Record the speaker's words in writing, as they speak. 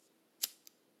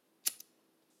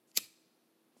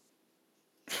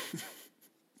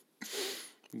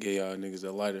Get y'all niggas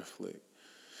a lighter flick.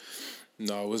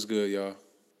 No, what's good, y'all?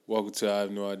 Welcome to I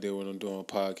Have No Idea What I'm Doing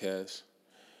podcast.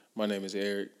 My name is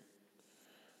Eric.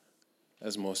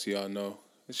 As most of y'all know,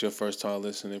 it's your first time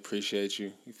listening. Appreciate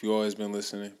you. If you always been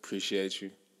listening, appreciate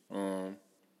you. Um,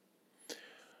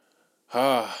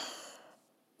 ah,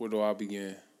 where do I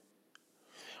begin?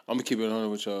 I'm gonna keep it 100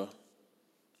 with y'all.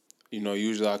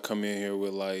 Usually I come in here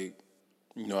with I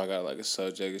got like a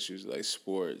subject. It's usually like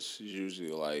sports. It's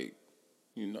usually like,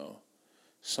 you know,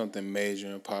 something major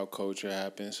in pop culture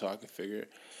happens, so I can figure.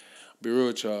 Be real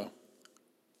with y'all.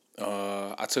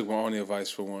 I took my own advice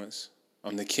for once.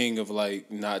 I'm the king of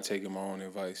like not taking my own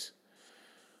advice.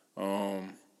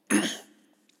 Um,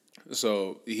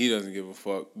 so he doesn't give a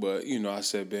fuck. But I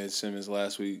said Ben Simmons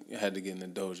last week had to get in the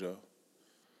dojo.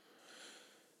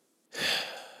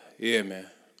 Yeah, man.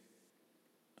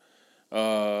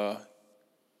 Uh,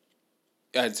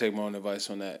 I had to take my own advice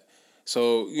on that.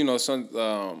 So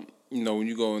when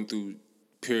you going through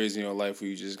periods in your life where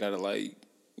you just gotta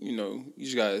you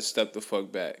just gotta step the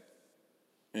fuck back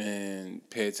and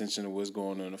pay attention to what's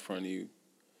going on in front of you.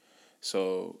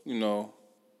 So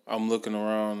I'm looking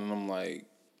around and I'm like,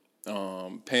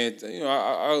 paying.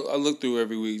 I look through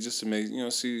every week just to make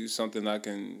see something I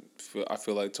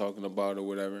feel like talking about or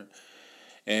whatever.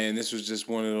 And this was just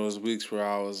one of those weeks where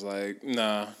I was like,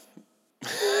 nah.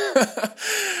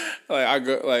 I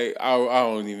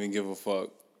don't even give a fuck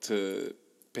to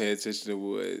pay attention to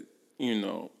what you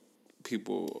know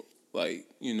people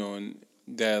and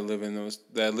that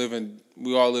living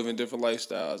we all live in different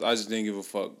lifestyles. I just didn't give a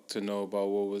fuck to know about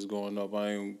what was going up. I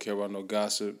didn't care about no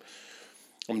gossip.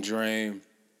 I'm drained.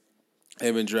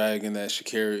 They've been dragging that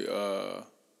Sha'Carri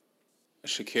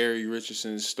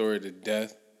Richardson's story to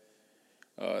death.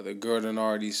 The girl done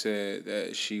already said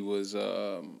that she was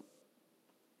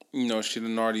she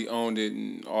done already owned it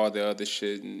and all the other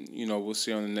shit, and we'll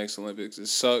see on the next Olympics. It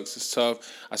sucks. It's tough.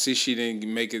 I see she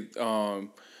didn't make it.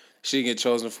 She didn't get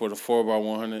chosen for the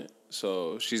 4x100,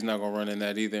 so she's not gonna run in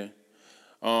that either.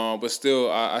 But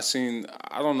still, I seen.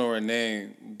 I don't know her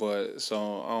name, but so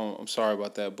I'm sorry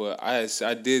about that. But I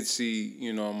did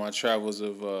see on my travels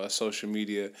of social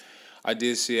media. I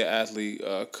did see an athlete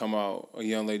come out. A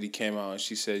young lady came out and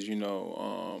she said,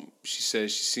 she said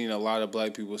she's seen a lot of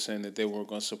black people saying that they weren't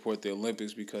going to support the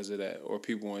Olympics because of that, or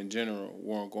people in general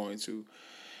weren't going to.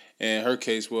 And her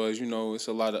case was, it's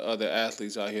a lot of other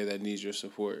athletes out here that need your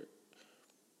support.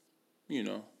 You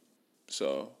know,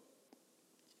 so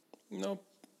you know,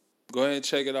 go ahead and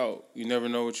check it out. You never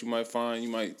know what you might find. You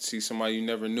might see somebody you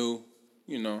never knew.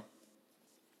 You know,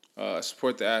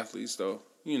 support the athletes though.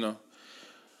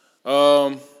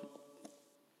 Um,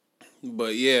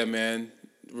 but yeah, man,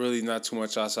 really not too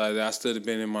much outside of that. I still have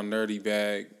been in my nerdy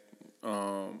bag,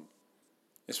 um,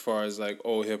 as far as like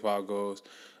old hip hop goes.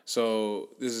 So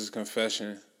this is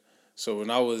confession. So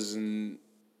when I was in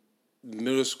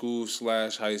middle school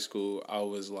slash high school, I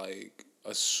was like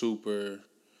a super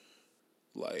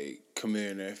like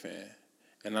Chamillionaire fan.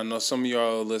 And I know some of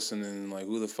y'all are listening like,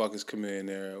 who the fuck is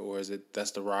Chamillionaire? Or is it that's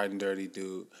the riding dirty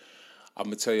dude? I'm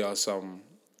gonna tell y'all something.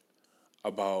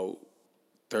 About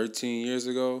 13 years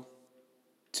ago,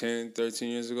 10, 13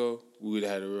 years ago, we would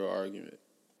have had a real argument.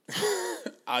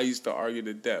 I used to argue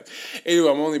to death. Anyway,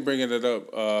 I'm only bringing it up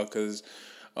because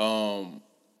I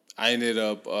ended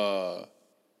up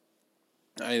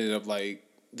like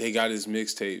they got his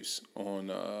mixtapes on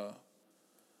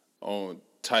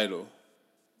Title,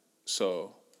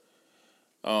 so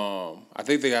I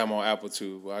think they got him on Apple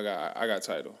too, but I got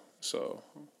Title, so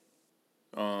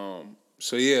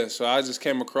yeah, so I just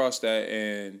came across that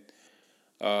and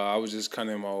I was just kind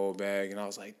of in my old bag, and I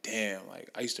was like, damn, like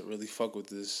I used to really fuck with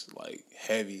this like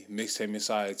heavy mixtape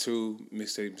Messiah 2,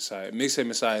 mixtape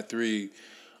Messiah 3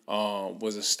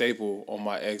 was a staple on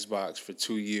my Xbox for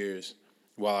 2 years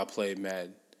while I played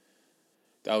Madden.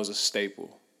 That was a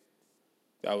staple.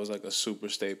 That was like a super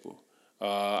staple.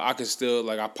 I could still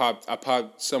like I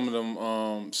popped some of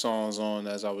them songs on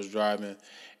as I was driving,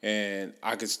 and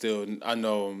I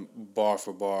know 'em bar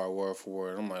for bar, word for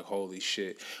word. I'm like, holy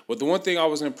shit. But the one thing I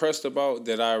was impressed about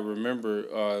that I remember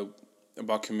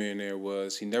about Chamillionaire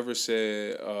was he never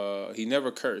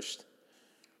cursed.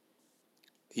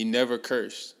 He never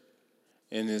cursed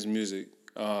in his music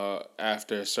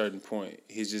after a certain point.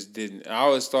 He just didn't. I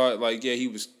always thought like, yeah,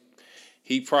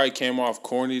 he probably came off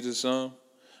corny to some,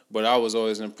 but I was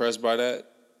always impressed by that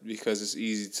because it's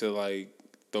easy to like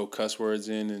throw cuss words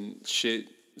in and shit.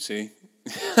 See,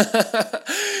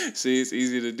 see, it's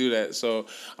easy to do that. So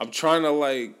I'm trying to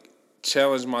like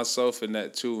challenge myself in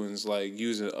that too, and it's like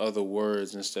using other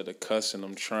words instead of cussing.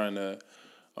 I'm trying to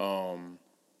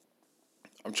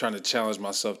I'm trying to challenge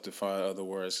myself to find other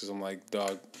words because I'm like,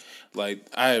 dog, like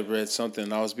I had read something.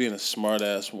 And I was being a smart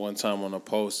ass one time on a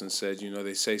post and said,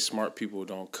 they say smart people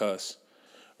don't cuss,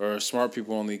 or smart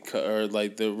people only or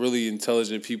like the really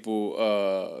intelligent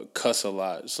people cuss a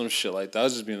lot, some shit like that. I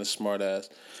was just being a smart ass.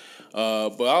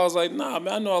 But I was like, nah,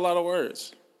 man, I know a lot of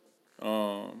words.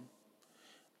 Um,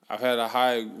 I've had a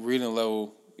high reading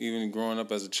level even growing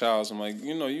up as a child. So I'm like,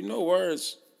 you know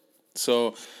words.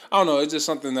 So I don't know. It's just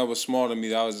something that was small to me.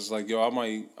 That I was just like, yo, I'm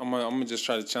gonna just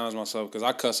try to challenge myself because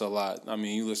I cuss a lot. I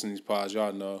mean, you listen to these pods,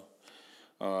 y'all know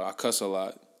I cuss a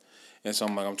lot, and so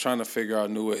I'm like, I'm trying to figure out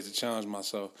new ways to challenge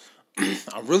myself.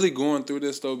 I'm really going through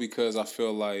this though because I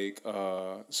feel like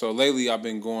so lately I've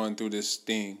been going through this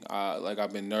thing.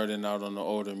 I've been nerding out on the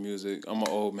older music. I'm an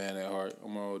old man at heart.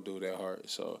 I'm an old dude at heart.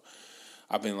 So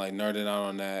I've been like nerding out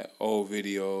on that old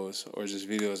videos or just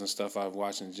videos and stuff I've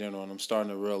watched in general, and I'm starting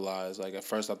to realize. Like at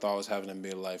first, I thought I was having a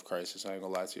midlife crisis. I ain't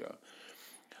gonna lie to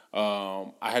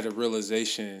y'all. I had a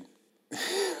realization.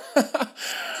 I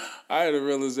had a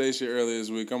realization earlier this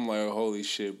week. I'm like, holy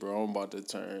shit, bro! I'm about to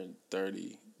turn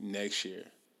 30 next year.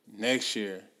 Next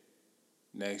year.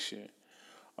 Next year.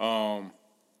 Um,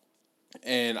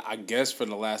 and I guess for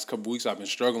the last couple weeks, I've been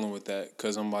struggling with that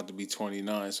because I'm about to be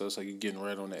 29. So it's like you're getting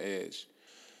right on the edge.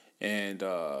 And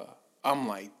I'm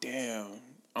like, damn,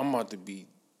 I'm about to be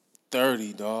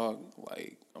 30, dog.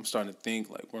 Like, I'm starting to think,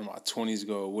 like, where my 20s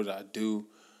go? What did I do?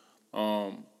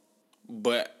 Um,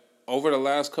 but over the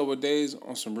last couple of days,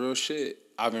 on some real shit,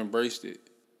 I've embraced it.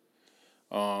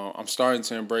 I'm starting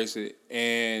to embrace it.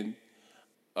 And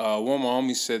one of my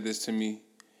homies said this to me,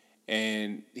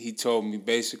 and he told me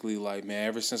basically, like, man,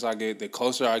 ever since the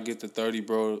closer I get to 30,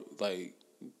 bro, like,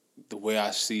 the way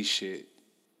I see shit,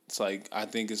 it's like, I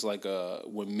think it's like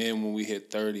when we hit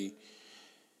 30,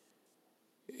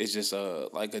 it's just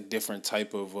like a different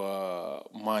type of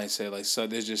mindset. Like so,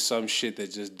 there's just some shit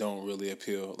that just don't really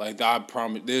appeal. Like I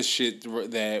promise, there's shit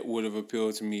that would have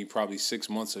appealed to me probably 6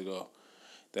 months ago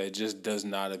that just does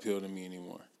not appeal to me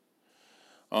anymore.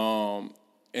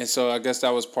 And so I guess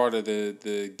that was part of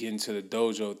the getting to the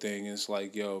dojo thing. It's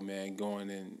like, yo, man, going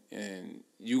and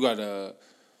you gotta.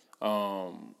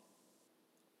 Um,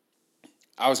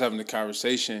 I was having a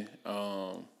conversation,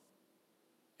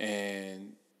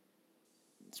 and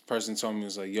this person told me,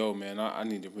 was like, yo, man, I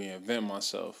need to reinvent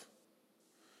myself,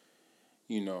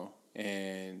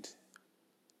 and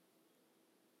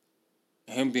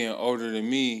him being older than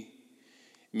me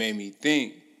made me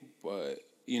think, but,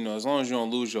 as long as you don't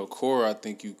lose your core, I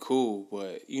think you cool,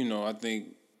 but, I think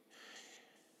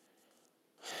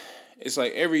it's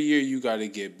like every year you got to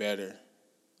get better,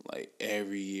 like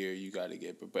every year you got to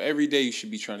get better, but every day you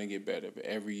should be trying to get better, but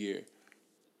every year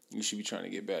you should be trying to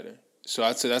get better. So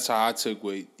that's how I took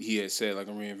what he had said. Like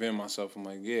I'm reinventing myself. I'm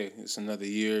like, yeah, it's another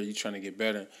year. You trying to get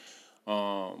better.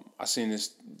 I seen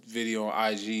this video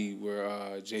on IG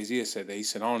where Jay-Z had said that. He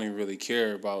said, I don't even really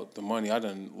care about the money. I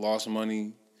done lost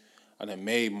money. I done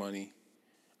made money,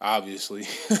 obviously.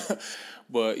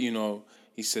 But,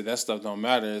 he said that stuff don't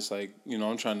matter. It's like,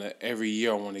 I'm trying to, every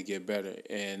year I want to get better.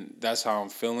 And that's how I'm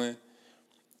feeling.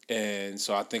 And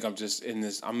so I think I'm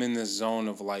in this zone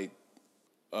of like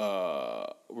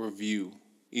review.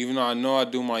 Even though I know I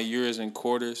do my years and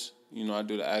quarters, I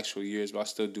do the actual years, but I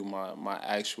still do my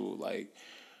actual like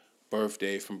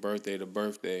birthday to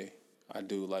birthday. I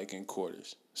do like in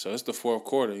quarters. So it's the fourth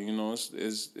quarter.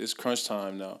 It's crunch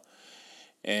time now,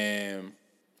 and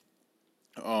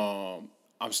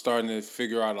I'm starting to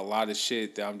figure out a lot of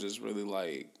shit that I'm just really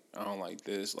like. I don't like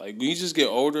this. Like when you just get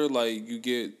older, like you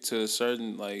get to a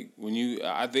certain like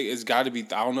I think it's got to be.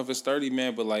 I don't know if it's 30,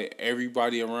 man, but like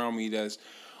everybody around me that's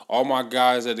all my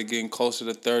guys that are getting closer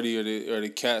to 30 or the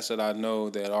cats that I know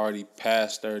that already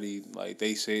past 30, like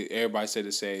everybody say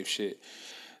the same shit.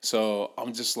 So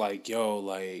I'm just like, yo,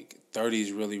 like 30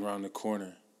 is really around the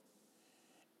corner.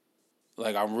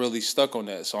 Like I'm really stuck on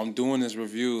that. So I'm doing this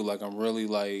review. Like I'm really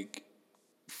like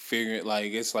figuring.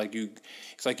 Like it's like you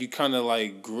kind of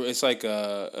like it's like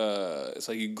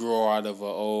you grow out of a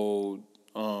old.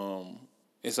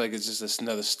 It's like it's just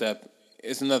another step.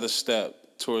 It's another step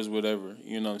towards whatever.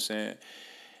 You know what I'm saying?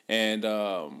 And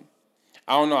I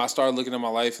don't know. I started looking at my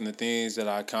life and the things that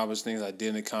I accomplished, things I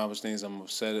didn't accomplish, things I'm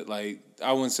upset at. Like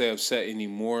I wouldn't say upset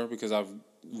anymore because I've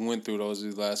went through those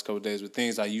these last couple of days. But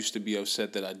things I used to be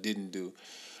upset that I didn't do.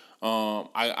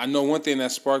 I know one thing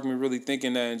that sparked me really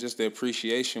thinking that and just the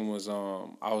appreciation was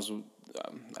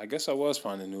I guess I was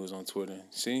finding news on Twitter.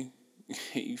 See,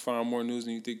 you find more news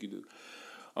than you think you do.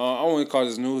 I wouldn't call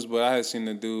this news, but I had seen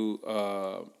the dude.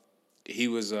 He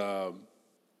was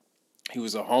he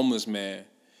was a homeless man,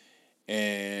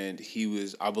 and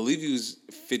I believe he was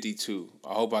 52.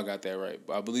 I hope I got that right,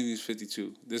 but I believe he was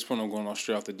 52. This point I'm going off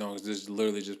straight off the dome because this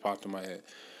literally just popped in my head.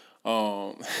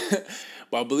 Um,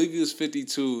 but I believe he was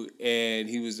 52, and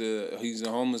he's a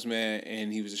homeless man,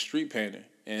 and he was a street painter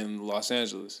in Los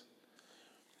Angeles.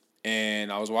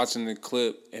 And I was watching the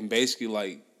clip, and basically,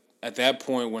 like, at that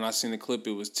point when I seen the clip,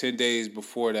 it was 10 days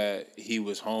before that he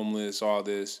was homeless. All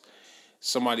this,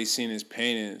 somebody seen his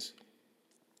paintings,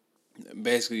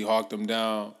 basically hawked him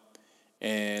down,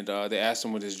 and they asked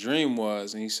him what his dream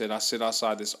was, and he said, "I sit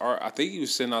outside this art." I think he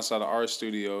was sitting outside the art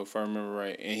studio, if I remember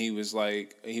right, and he was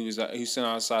like, he was sitting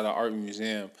outside the art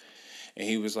museum, and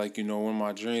he was like, one of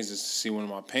my dreams is to see one of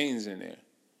my paintings in there.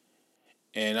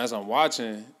 And as I'm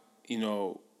watching,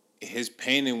 his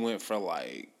painting went for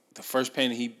like the first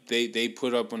painting they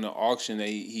put up on the auction that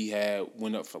he had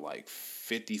went up for like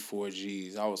 54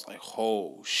 G's. I was like,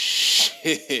 oh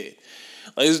shit.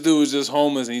 Like, this dude was just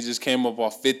homeless and he just came up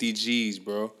off 50 G's,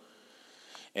 bro.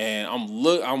 And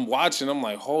I'm watching, I'm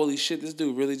like, holy shit, this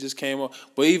dude really just came up.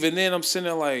 But even then I'm sitting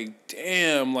there like,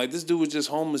 damn, like this dude was just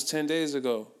homeless 10 days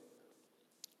ago.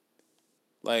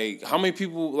 Like, how many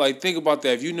people, like, think about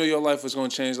that. If you know your life was going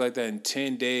to change like that in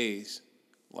 10 days,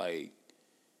 like,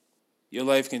 your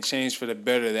life can change for the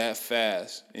better that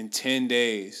fast in 10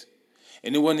 days.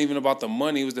 And it wasn't even about the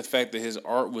money. It was the fact that his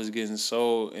art was getting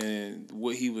sold and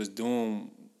what he was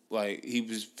doing. Like, he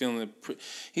was feeling,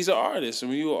 he's an artist. And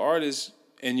when you're an artist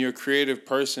and you're a creative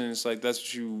person, it's like that's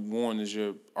what you want is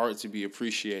your art to be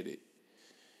appreciated.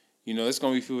 There's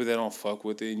going to be people that don't fuck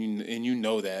with it, and you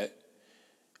know that.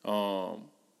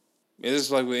 It's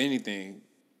just like with anything.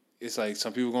 It's like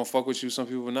some people gonna fuck with you, some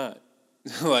people not.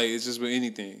 Like, it's just with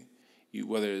anything.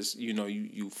 Whether it's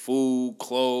you food,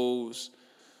 clothes,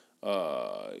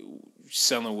 uh,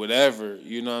 selling whatever.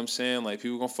 You know what I'm saying? Like,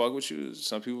 people gonna fuck with you,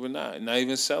 some people are not. Not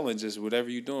even selling, just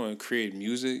whatever you doing, creating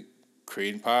music,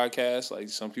 creating podcasts. Like,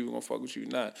 some people gonna fuck with you,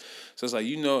 not. So it's like,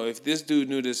 if this dude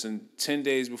knew this in 10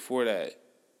 days before that,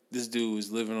 this dude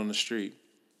was living on the street.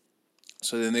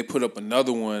 So then they put up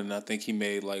another one, and I think he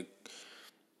made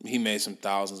some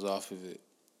thousands off of it.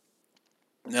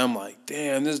 And I'm like,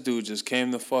 damn, this dude just came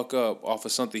the fuck up off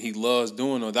of something he loves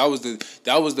doing. Though that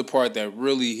was the part that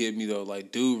really hit me though.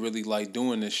 Like, dude really like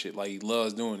doing this shit. Like, he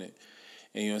loves doing it.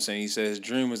 And you know what I'm saying? He said his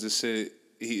dream was to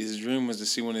his dream was to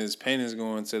see one of his paintings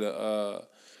going to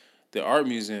the art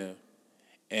museum.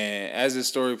 And as the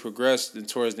story progressed and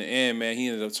towards the end, man, he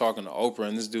ended up talking to Oprah,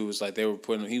 and this dude was like,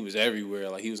 he was everywhere.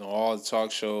 Like, he was on all the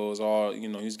talk shows, he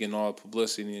was getting all the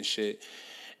publicity and shit.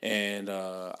 And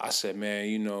I said, man,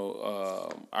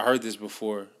 I heard this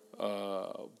before,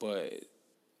 but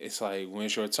it's like, when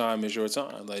it's your time, it's your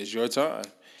time. Like, it's your time.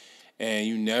 And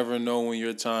you never know when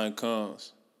your time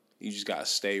comes. You just got to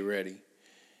stay ready.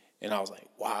 And I was like,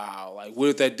 wow. Like, what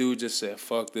if that dude just said,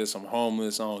 fuck this, I'm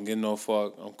homeless, I don't get no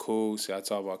fuck, I'm cool. See, I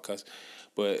talk about cuss.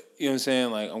 But, you know what I'm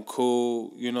saying? Like, I'm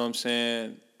cool, you know what I'm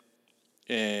saying?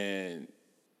 And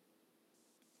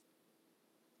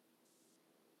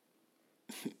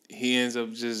he ends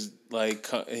up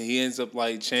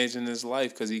changing his life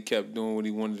because he kept doing what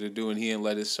he wanted to do, and he didn't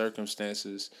let his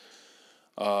circumstances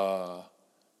uh,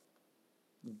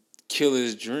 kill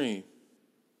his dream.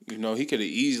 He could have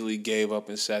easily gave up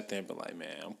and sat there and been like,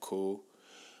 man, I'm cool.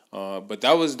 But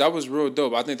that was real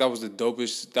dope. I think that was the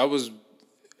dopest.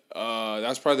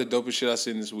 That's probably the dopest shit I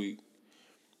seen this week.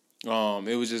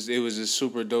 It was just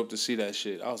super dope to see that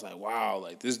shit. I was like, wow,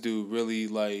 like, this dude really,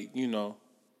 like,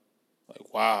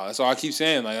 wow. That's all I keep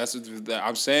saying. Like,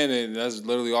 I'm saying it, and that's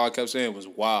literally all I kept saying was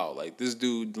wow. Like, this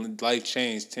dude life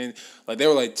changed 10. Like, they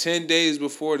were like 10 days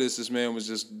before this. This man was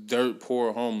just dirt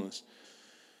poor, homeless.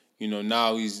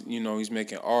 Now he's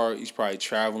making art. He's probably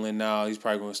traveling now. He's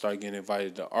probably going to start getting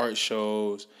invited to art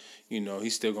shows.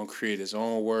 He's still going to create his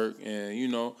own work. And,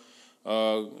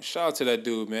 shout out to that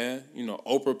dude, man.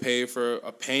 Oprah paid for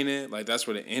a painting. Like, that's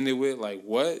what it ended with. Like,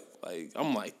 what? Like,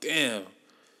 I'm like, damn.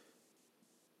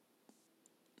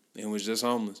 And was just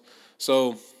homeless.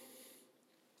 So,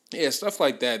 yeah, stuff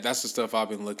like that. That's the stuff I've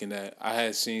been looking at. I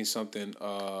had seen something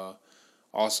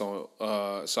also,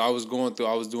 so I was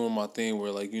doing my thing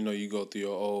where, like, you go through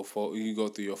your you go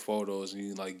through your photos and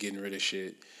you like getting rid of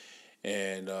shit,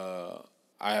 and I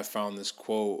have found this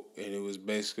quote, and it was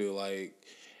basically like,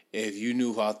 if you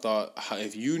knew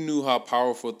how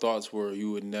powerful thoughts were,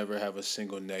 you would never have a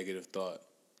single negative thought.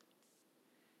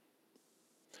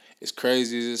 As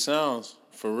crazy as it sounds,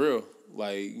 for real.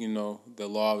 Like, the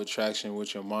law of attraction,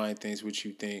 what your mind thinks, what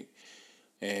you think,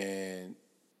 and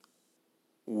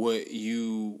what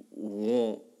you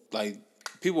want. Like,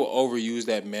 people overuse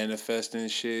that manifesting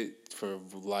shit for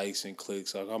likes and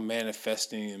clicks. Like, I'm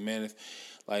manifesting and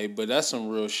Like, but that's some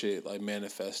real shit, like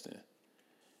manifesting.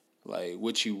 Like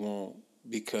what you want.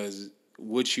 Because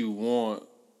what you want,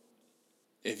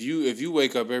 if you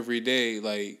wake up every day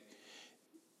like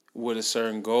with a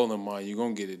certain goal in mind, you're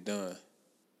gonna get it done.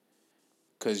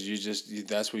 Cause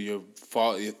that's where your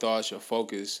thoughts, your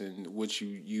focus, and what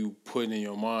you put in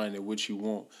your mind and what you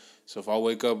want. So if I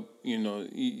wake up, you know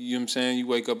what I'm saying. You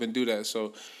wake up and do that.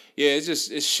 So yeah,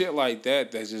 it's shit like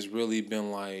that that's just really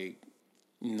been like,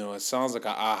 it sounds like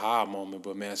an aha moment,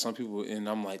 but man, some people, and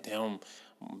I'm like, damn,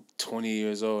 I'm 20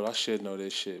 years old. I should know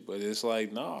this shit, but it's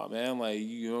like, nah, man. Like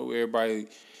everybody.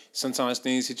 Sometimes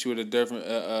things hit you at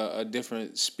a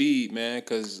different speed, man.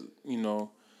 Because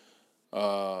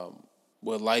um,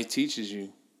 what life teaches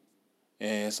you,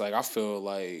 and it's like I feel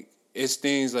like it's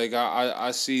things like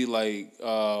I see like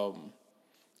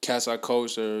cats I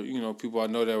coach or people I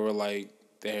know that were like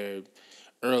their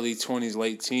early 20s,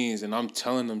 late teens, and I'm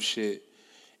telling them shit.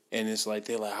 And it's like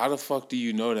they're like, how the fuck do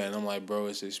you know that? And I'm like, bro,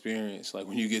 it's experience. Like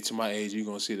when you get to my age, you're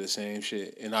gonna see the same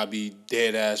shit. And I be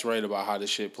dead ass right about how the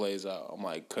shit plays out. I'm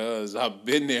like, cuz I've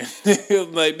been there.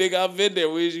 Like, nigga, I've been there.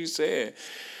 What is you saying?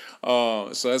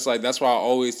 So it's like that's why I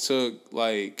always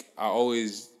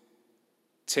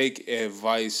take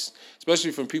advice,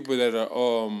 especially from people that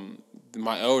are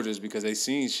my elders because they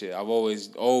seen shit. I've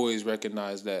always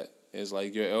recognized that as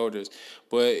like your elders.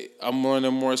 But I'm one of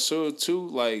them more so too,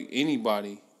 like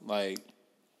anybody. Like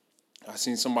I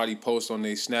seen somebody post on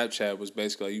their Snapchat was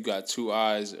basically like, you got two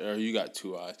eyes or you got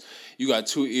two eyes. You got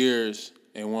two ears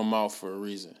and one mouth for a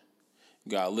reason.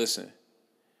 You gotta listen.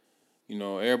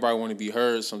 Everybody want to be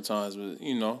heard sometimes, but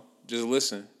just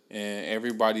listen, and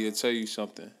everybody will tell you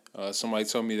something. Somebody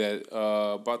told me that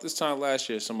about this time last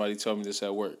year. Somebody told me this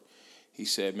at work. He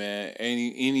said, "Man,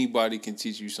 anybody can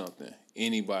teach you something.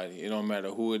 Anybody. It don't matter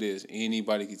who it is.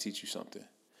 Anybody can teach you something."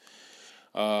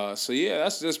 So yeah,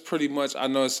 that's just pretty much. I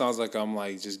know it sounds like I'm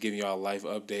like just giving y'all a life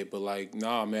update, but like,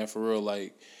 nah, man, for real.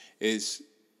 Like, it's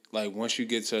like once you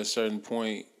get to a certain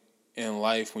point in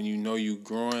life when you know you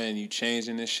growing, you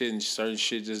changing this shit, and certain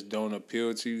shit just don't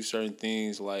appeal to you. Certain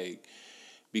things like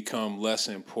become less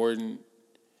important.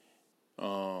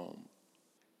 Um,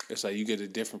 it's like you get a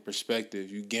different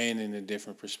perspective. You gaining a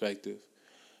different perspective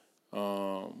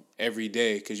every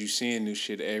day because you seeing new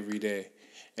shit every day.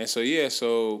 And so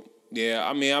yeah.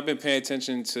 I mean, I've been paying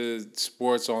attention to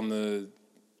sports on the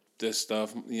this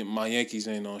stuff. My Yankees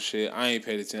ain't on shit. I ain't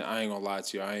paid attention. I ain't gonna lie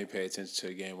to you. I ain't paid attention to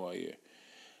the game all year.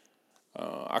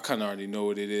 I kind of already know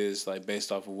what it is, like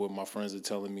based off of what my friends are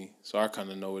telling me. So I kind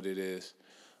of know what it is.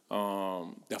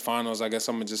 The finals, I guess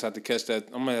I'm gonna just have to catch that.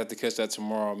 I'm gonna have to catch that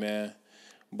tomorrow, man.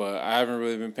 But I haven't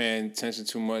really been paying attention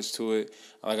too much to it.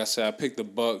 Like I said, I picked the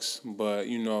Bucks, but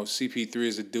CP3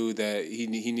 is a dude that he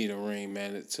need a ring,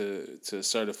 man, to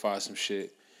certify some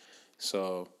shit.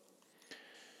 So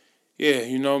yeah,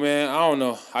 man, I don't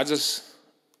know. I just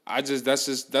that's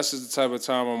just the type of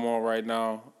time I'm on right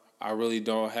now. I really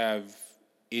don't have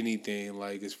anything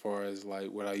like as far as like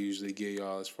what I usually give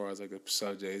y'all as far as like a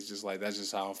subject. It's just like that's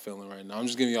just how I'm feeling right now. I'm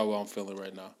just giving y'all what I'm feeling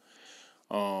right now.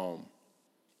 Um,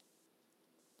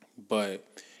 but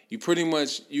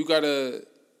you gotta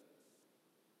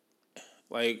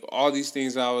like all these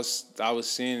things I was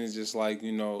seeing is just like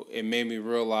it made me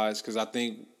realize because I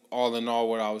think all in all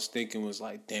what I was thinking was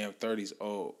like damn 30's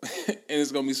old and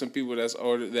it's gonna be some people that's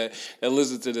older that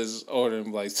listen to this older and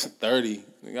be like 30.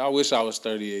 I wish I was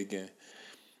 30 again.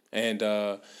 And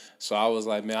so I was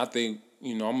like, man, I think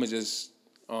I'm gonna just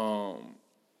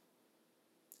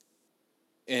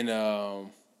in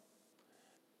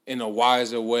in a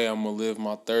wiser way I'm gonna live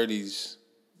my 30's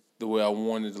the way I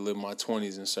wanted to live my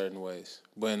 20's in certain ways,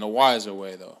 but in a wiser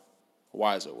way though, a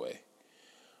wiser way,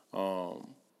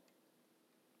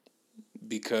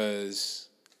 because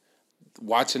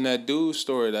watching that dude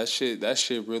story, that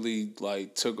shit really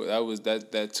like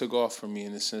that took off for me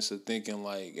in the sense of thinking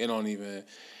like it don't even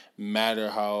matter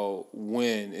how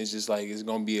when it's just like it's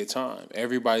gonna be a time.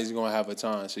 Everybody's gonna have a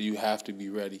time, so you have to be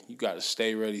ready. You got to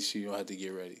stay ready, so you don't have to get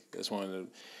ready. That's one of the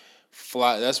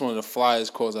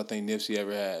flyest quotes I think Nipsey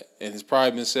ever had, and it's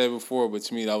probably been said before, but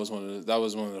to me that was one of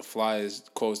the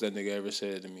flyest quotes that nigga ever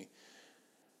said to me.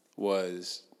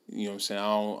 Was what I'm saying?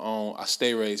 I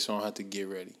stay ready, so I don't have to get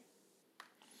ready.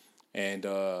 And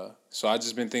so I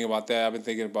just been thinking about that. I've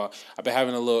been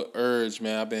having a little urge,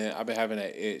 man. I've been having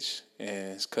that itch,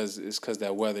 and it's cause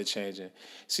that weather changing.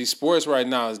 See, sports right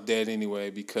now is dead anyway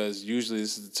because usually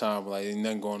this is the time where like ain't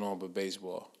nothing going on but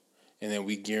baseball, and then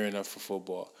we gearing up for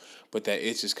football. But that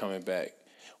itch is coming back.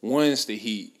 One is the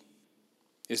heat.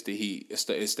 It's the heat. It's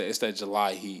that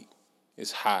July heat.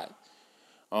 It's hot.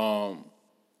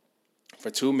 For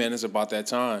 2 minutes about that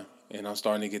time, and I'm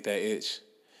starting to get that itch.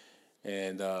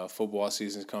 and football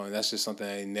season's coming. That's just something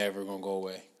that ain't never gonna go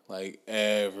away, like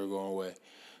ever going away.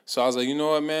 So I was like, you know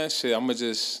what, man, shit, I'm gonna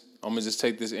just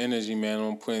take this energy, man.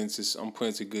 I'm putting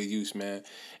to good use, man.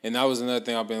 And that was another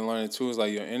thing I've been learning too. Is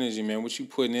like your energy, man. What you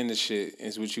putting into shit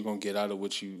is what you gonna get out of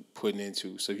what you putting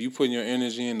into. So if you putting your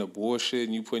energy into bullshit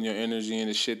and you putting your energy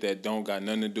into shit that don't got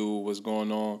nothing to do with what's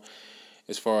going on,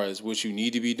 as far as what you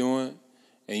need to be doing,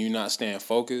 and you not staying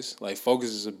focused. Like focus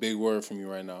is a big word for me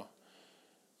right now.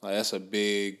 Like that's a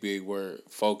big, big word.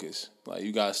 Focus. Like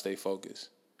you gotta stay focused.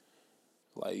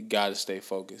 Like you gotta stay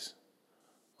focused.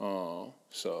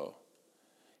 So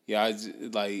yeah,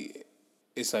 like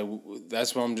it's like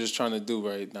that's what I'm just trying to do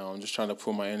right now. I'm just trying to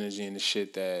put my energy into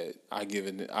shit that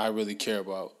I really care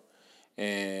about,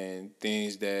 and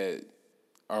things that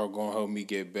are gonna help me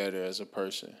get better as a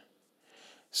person.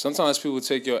 Sometimes people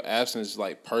take your absence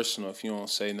like personal if you don't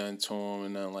say nothing to them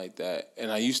and nothing like that.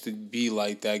 And I used to be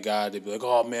like that guy to be like,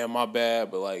 "Oh man, my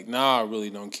bad," but like now I really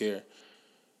don't care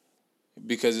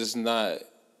because it's not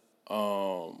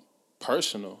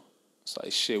personal. It's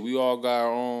like shit. We got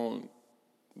our own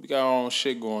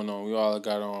shit going on. We all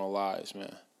got our own lives,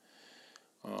 man.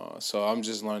 So I'm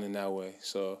just learning that way.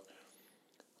 So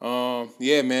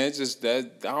yeah, man. It's just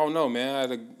that I don't know,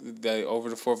 man. That over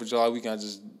the Fourth of July weekend,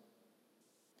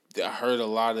 I heard a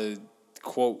lot of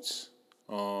quotes.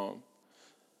 Um,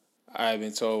 I had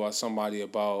been told by somebody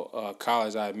about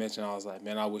college. I had mentioned I was like,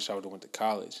 man, I wish I would have went to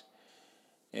college.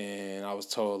 And I was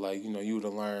told like, you would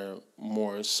have learned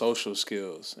more social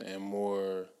skills and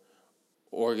more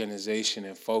organization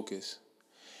and focus.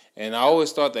 And I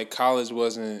always thought that college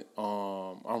wasn't.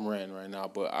 I'm ranting right now,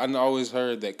 but I always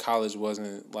heard that college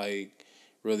wasn't like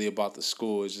really about the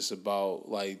school. It's just about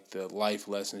like the life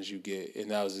lessons you get,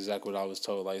 and that was exactly what I was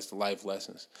told. Like it's the life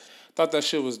lessons. Thought that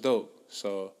shit was dope.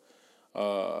 So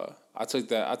I took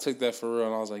that. I took that for real,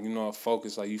 and I was like,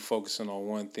 focus. Like you focusing on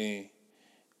one thing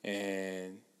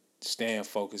and staying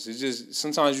focused. It's just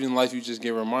sometimes in life you just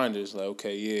get reminders. Like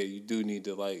okay, yeah, you do need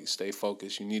to like stay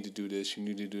focused. You need to do this. You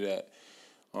need to do that.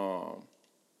 Um,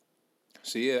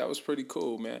 so yeah, that was pretty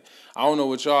cool, man. I don't know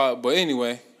what y'all, but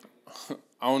anyway,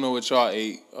 I don't know what y'all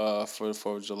ate for the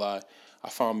 4th of July. I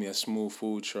found me a smooth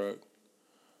food truck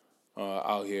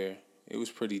out here. It was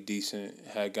pretty decent.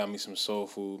 Had got me some soul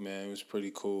food, man. It was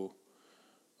pretty cool.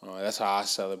 That's how I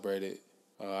celebrated.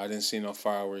 I didn't see no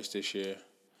fireworks this year.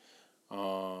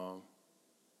 Um,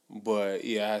 but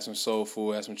yeah, I had some soul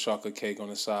food, had some chocolate cake on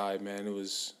the side, man. It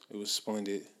was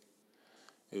splendid.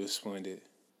 It was splendid.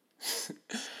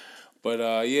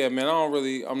 But yeah, man,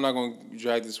 I'm not gonna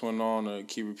drag this one on or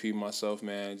keep repeating myself,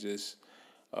 man. Just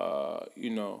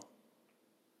you know,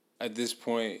 at this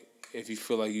point, if you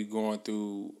feel like you're going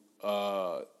through,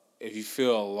 if you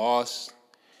feel a loss,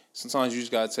 sometimes you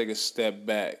just gotta take a step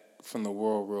back from the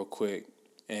world real quick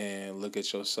and look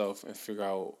at yourself and figure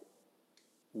out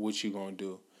what you're gonna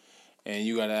do. And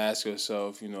you gotta ask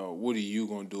yourself, what are you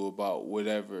gonna do about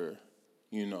whatever,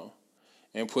 you know,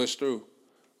 and push through.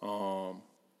 Um,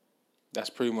 that's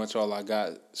pretty much all I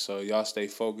got. So y'all stay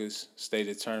focused, stay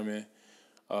determined.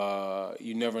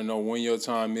 You never know when your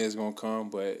time is gonna come,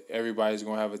 but everybody's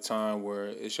gonna have a time where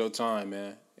it's your time,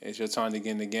 man. It's your time to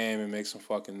get in the game and make some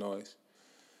fucking noise.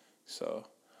 So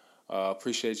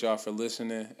appreciate y'all for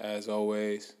listening as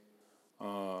always.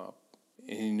 Uh,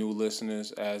 any new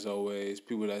listeners, as always,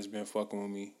 people that's been fucking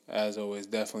with me, as always,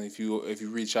 definitely. If you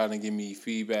reach out and give me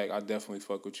feedback, I definitely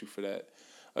fuck with you for that.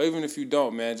 Or even if you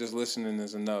don't, man, just listening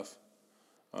is enough.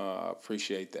 I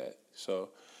appreciate that. So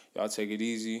y'all take it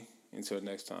easy. Until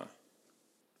next time.